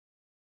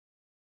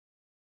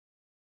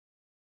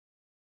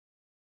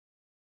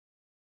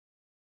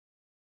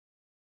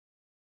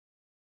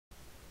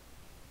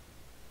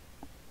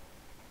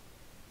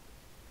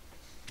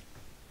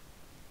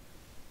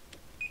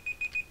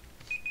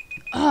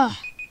Ugh.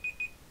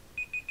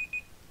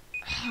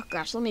 Oh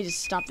gosh, let me just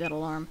stop that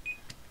alarm.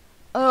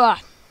 Ugh.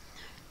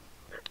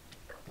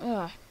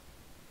 Ugh.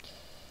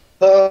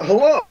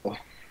 Hello.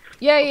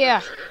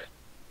 Yeah.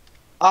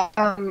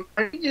 I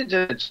need you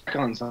to check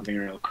on something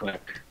real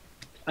quick.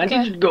 I Okay.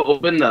 need you to go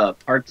open the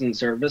parts and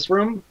service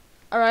room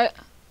Alright.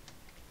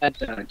 and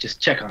just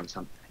check on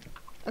something.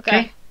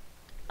 Okay.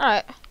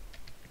 Alright.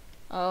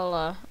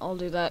 I'll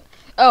do that.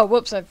 Oh,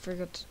 whoops, I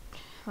forgot to,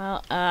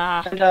 well,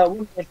 And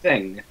one more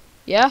thing.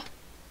 yeah?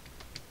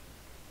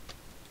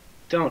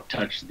 Don't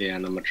touch the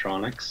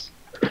animatronics.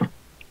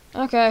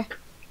 Okay.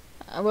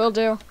 I will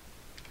do.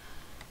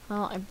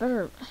 Well, I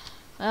better...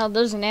 Well,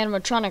 there's an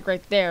animatronic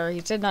right there. He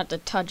said not to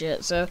touch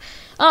it, so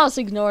I'll just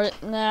ignore it.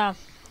 Nah.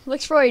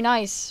 Looks very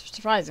nice,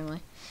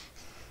 surprisingly.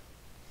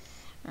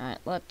 Alright,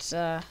 let's,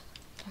 okay,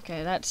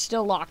 that's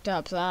still locked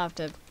up, so I have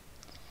to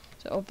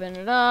open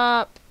it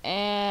up,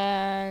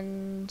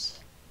 and...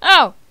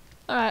 Oh!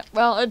 Alright,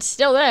 well, it's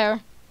still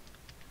there.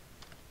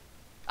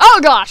 Oh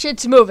gosh,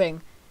 it's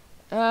moving!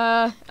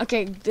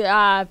 Okay,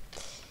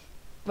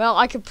 well,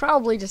 I could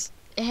probably just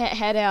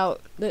head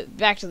out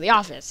back to the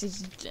office.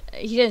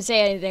 He didn't say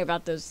anything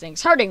about those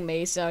things hurting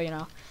me, so, you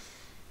know,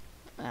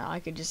 well, I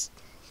could just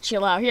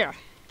chill out here.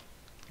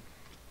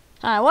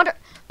 I wonder,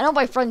 I know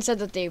my friend said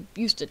that they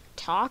used to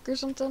talk or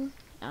something.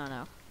 I don't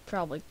know,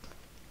 probably.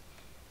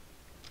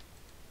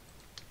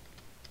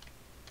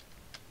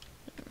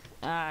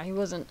 He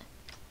wasn't,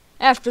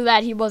 after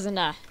that, he wasn't,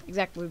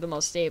 exactly the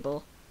most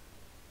stable.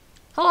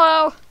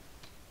 Hello?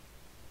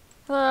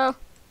 Hello?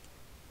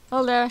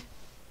 Hello there.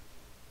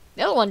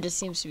 The other one just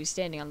seems to be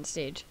standing on the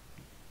stage.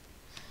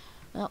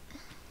 Well.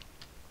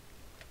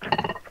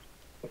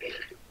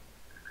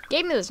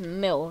 Gave me this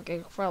milk. I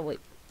could probably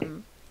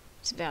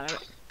spat it.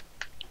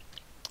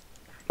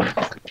 He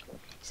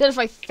said if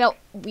I felt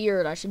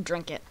weird, I should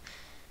drink it.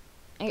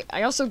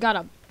 I also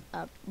got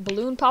a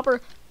balloon popper.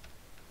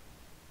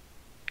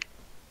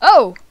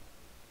 Oh!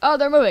 Oh,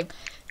 they're moving.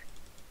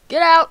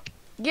 Get out!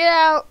 Get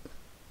out!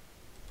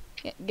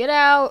 Get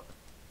out!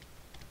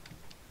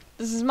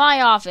 This is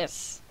my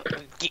office.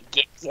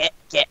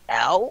 Get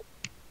out?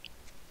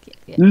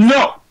 Get.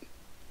 No!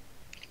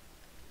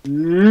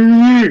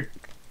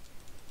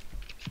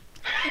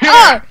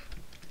 Oh!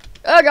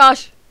 Oh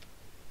gosh.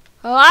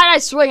 Oh, why did I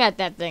swing at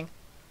that thing?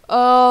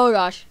 Oh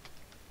gosh.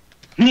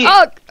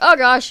 Oh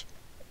gosh.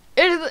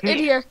 In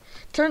here.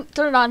 Turn it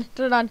on.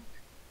 Turn it on.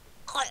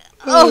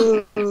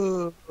 Oh.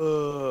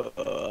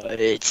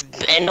 It's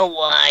been a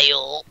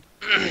while.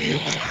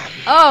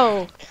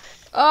 Oh.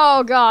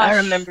 Oh gosh. I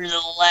remember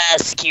the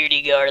last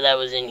security guard that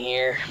was in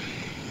here.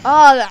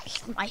 Oh,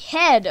 that's my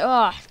head.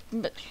 Oh.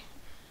 But,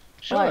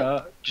 Shut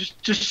up.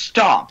 Just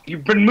stop.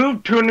 You've been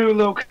moved to a new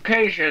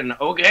location,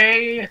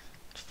 okay?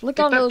 flick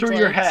Get on that those through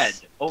your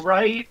lights. head,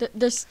 alright?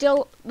 They're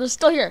still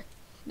here.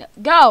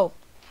 Go.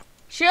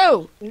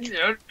 Shoo.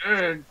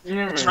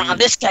 What's wrong?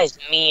 This guy's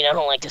mean. I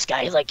don't like this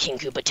guy. He's like King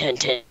Koopa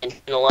 1010 and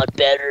a lot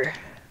better.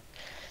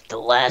 The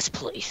last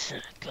place. Oh,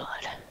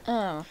 God.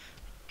 Oh.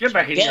 Get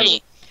back Get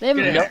here.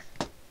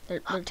 it. They're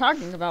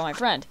talking about my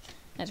friend.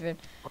 That's weird.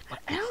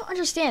 I don't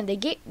understand. They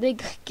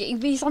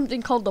gave me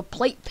something called the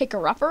plate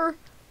picker upper,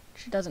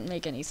 which doesn't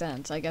make any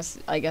sense. I guess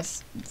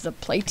the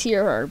plates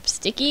here are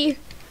sticky.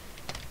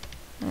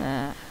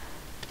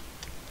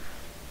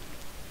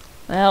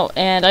 Well,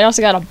 and I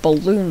also got a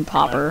balloon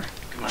popper.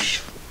 Come on.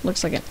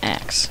 Looks like an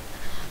axe.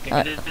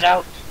 Get it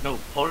out. No,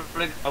 pull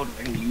it out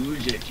and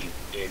use it, you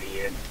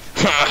idiot.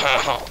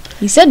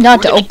 He said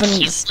not to We're gonna open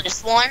keep this.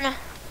 this one.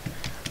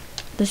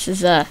 This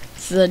is a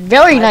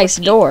very nice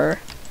door.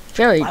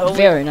 Very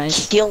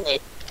nice. Kill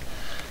it.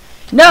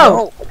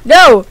 No!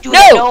 Dude,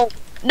 no.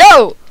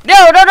 No!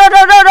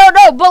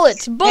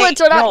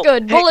 Bullets are not no.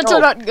 good. Hey, Bullets no,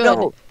 are not good.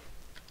 no.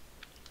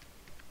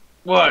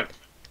 What?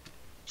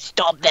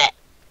 Stop that.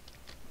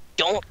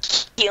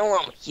 Don't kill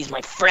him. He's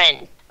my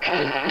friend.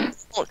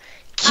 Don't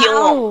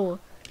kill him.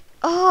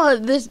 Oh,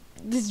 this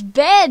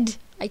bed.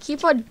 I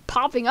keep on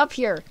popping up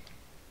here.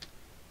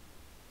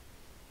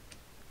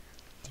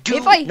 Do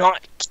If I-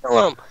 not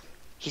kill him.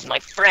 He's my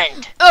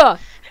friend.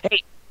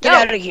 Hey, get No.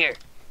 out of here.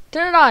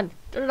 Turn it on.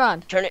 Turn it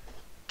on. Turn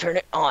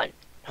it on.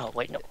 Oh,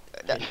 wait, no.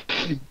 No.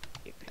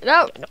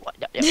 No.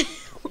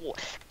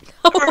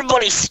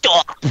 Everybody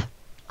stop.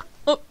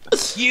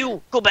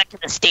 You go back to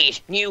the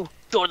stage. You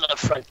go to the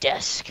front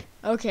desk.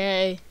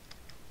 Okay.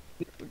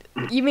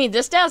 You mean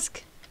this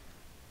desk?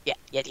 Yeah,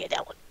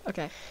 that one.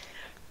 Okay.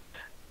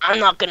 I'm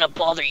not gonna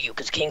bother you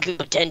because King Koopa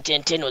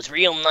 1010 was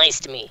real nice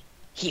to me.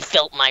 He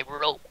felt my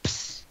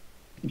ropes.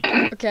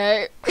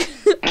 Okay.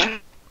 That's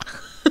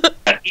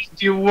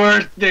the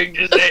worst thing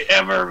to say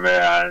ever,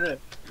 man.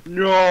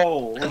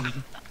 No.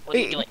 What are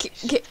you doing?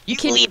 You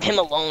Can- leave him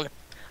alone.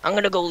 I'm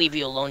gonna go leave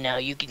you alone now.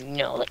 You can,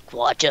 like,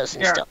 watch us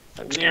and stuff.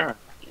 I'm just gonna...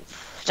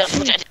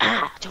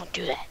 don't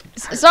do that.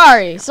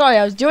 Sorry.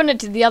 I was doing it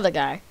to the other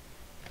guy.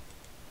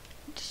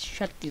 Just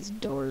shut these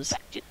doors.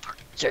 Back to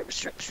the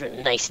service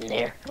room. Nice in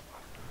there.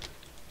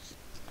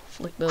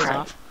 Flick those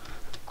off.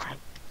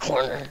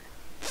 Corner.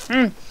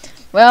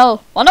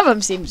 Well, one of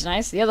them seems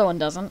nice. The other one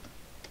doesn't.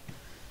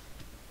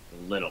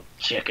 little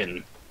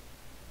chicken.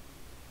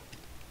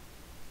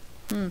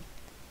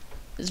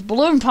 This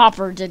balloon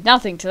popper did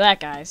nothing to that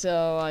guy,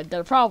 so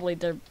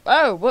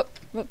oh,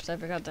 whoops, I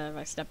forgot that if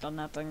I stepped on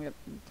that thing.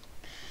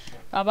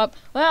 Up.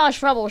 Well, I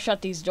should probably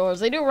shut these doors.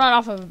 They do run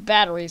off of a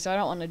battery, so I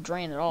don't want to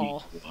drain it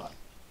all.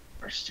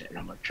 First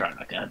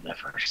animatronic I've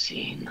ever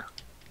seen.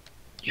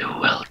 You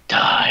will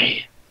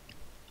die.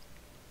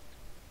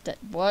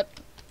 What?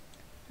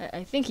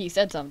 I think he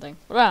said something,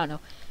 but I don't know.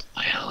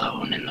 Lie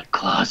alone in the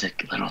closet,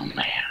 little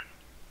man.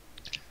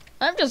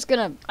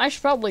 I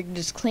should probably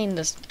just clean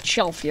this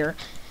shelf here.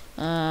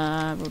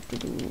 I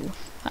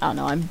don't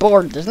know, I'm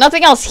bored. There's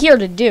nothing else here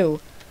to do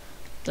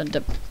than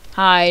to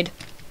hide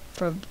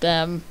from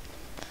them.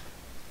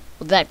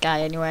 Well, that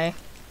guy, anyway.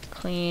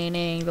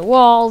 Cleaning the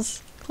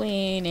walls.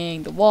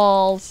 Cleaning the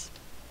walls.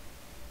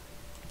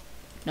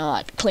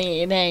 Not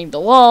cleaning the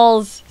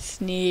walls.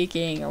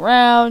 Sneaking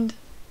around.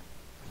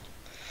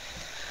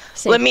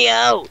 Let me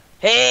out!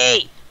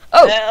 Hey!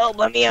 Oh! Help,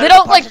 let me out. They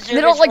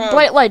don't like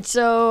bright lights,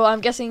 so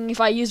I'm guessing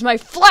if I use my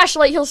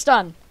flashlight, he'll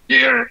stun.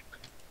 Yeah.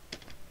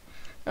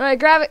 Alright,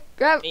 grab it.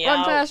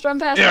 Run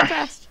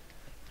fast.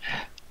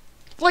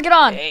 Flick it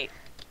on. Hey.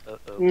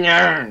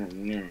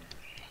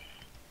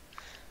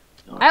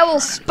 I will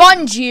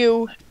sponge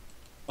you.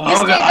 Oh,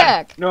 stay God.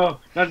 back. No,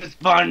 not the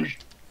sponge.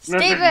 Not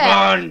Stay the back.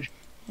 sponge.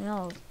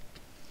 No.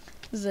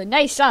 This is a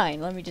nice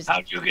sign. Let me just...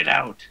 How'd you get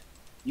out?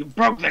 You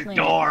broke the Clean.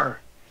 door.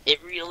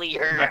 It really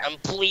hurt. I'm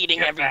bleeding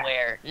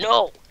everywhere.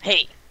 No!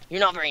 Hey, you're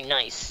not very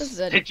nice. This is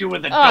a... Hit you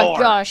with a Oh door.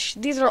 gosh,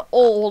 these are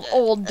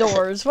old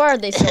doors. Why are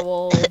they so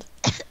old?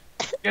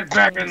 Get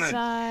back in the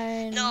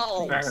Sign.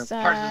 No. parts of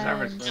Sign.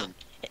 service room.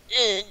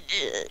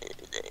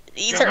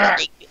 He's Get back.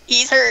 hurting.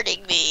 He's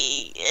hurting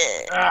me.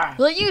 Ah,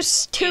 Will you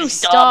two Stop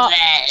stop?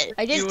 that.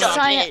 I didn't You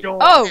sign open it. the door.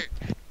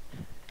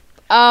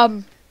 Oh.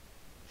 Uh,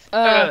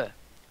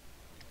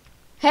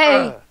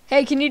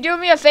 Hey, can you do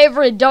me a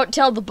favor and don't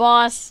tell the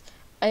boss?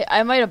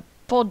 I might have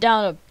pulled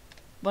down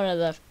one of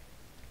the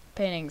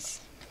paintings.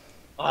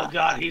 Oh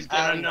God, he's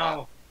gonna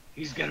know.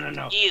 He's gonna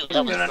know. You. He's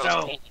That was gonna gross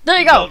know. painting. There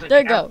you He go. built a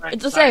There you go. camera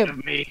It's the inside same.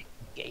 of me.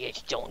 Yeah,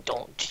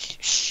 don't.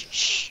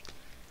 Shh.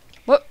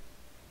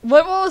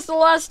 When was the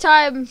last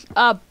time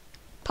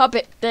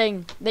puppet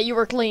thing that you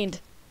were cleaned?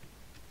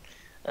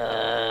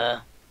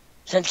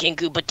 Since King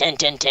Koopa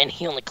 10.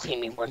 He only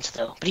cleaned me once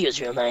though, but he was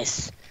real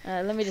nice.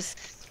 Let me just...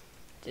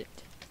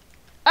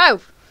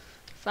 Oh!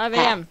 5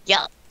 a.m.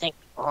 Yeah.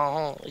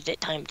 Oh, is it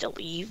time to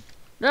leave?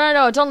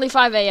 No, it's only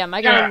 5 a.m.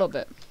 I got a little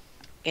bit.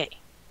 Okay.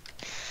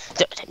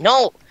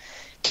 No!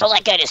 Tell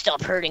that guy to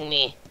stop hurting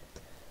me.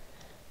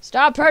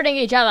 Stop hurting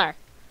each other.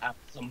 Have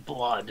some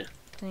blood.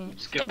 Clean,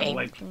 Just give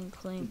away clean.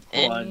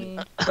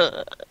 blood.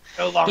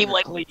 No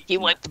longer clean. He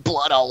wiped the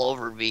blood all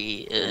over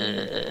me.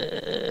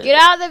 Get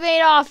out of the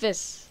main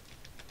office.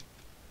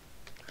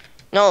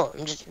 No,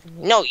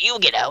 you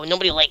get out.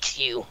 Nobody likes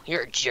you.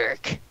 You're a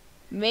jerk.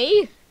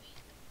 Me?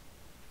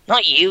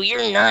 Not you.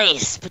 You're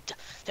nice, but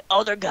the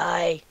other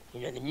guy,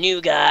 the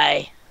new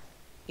guy,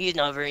 he's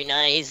not very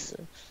nice.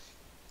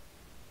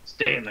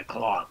 Stay in the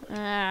closet.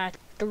 He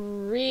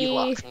 3.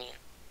 locked me.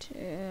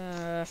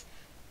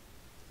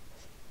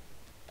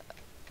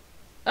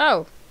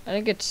 Oh, I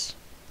think it's...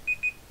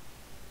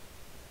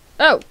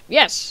 Oh,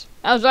 yes,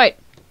 I was right.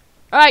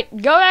 Alright,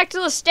 go back to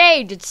the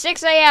stage. It's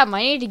 6 a.m.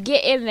 I need to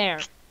get in there.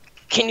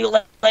 Can you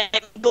let me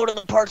go to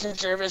the parts and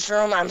service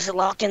room? I'm still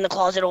locked in the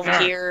closet over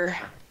here.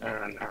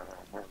 Go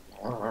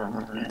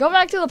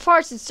back to the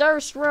parts and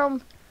service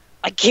room.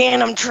 I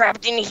can't. I'm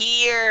trapped in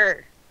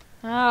here.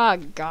 Oh,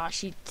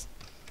 gosh.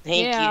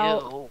 Thank Yeah.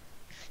 you.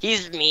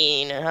 He's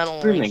mean. I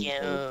don't like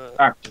him.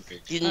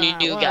 Activate. He's a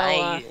new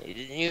guy.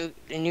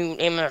 The new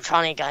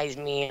animatronic guy's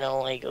mean. I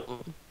don't like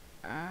him.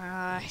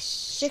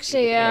 6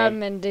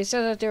 a.m. and they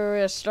said that they were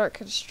going to start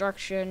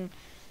construction.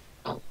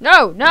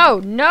 No!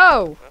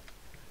 No!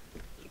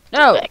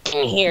 Back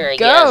in here, I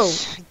Go.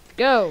 guess.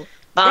 Go.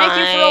 Bye. Thank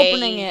you for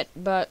opening it,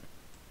 but...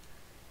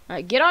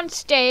 Alright, get on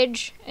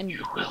stage and...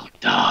 You will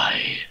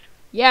die.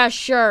 Yeah,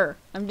 sure.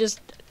 It's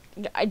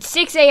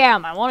 6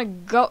 a.m. I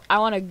want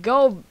to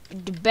go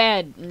to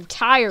bed. I'm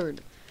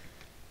tired.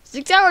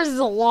 6 hours is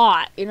a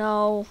lot,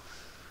 Well,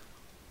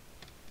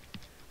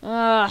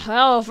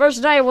 the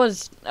first night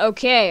was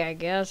okay, I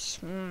guess.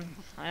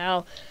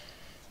 Well,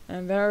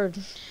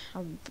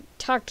 I'll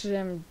talk to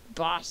them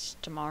boss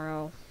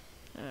tomorrow.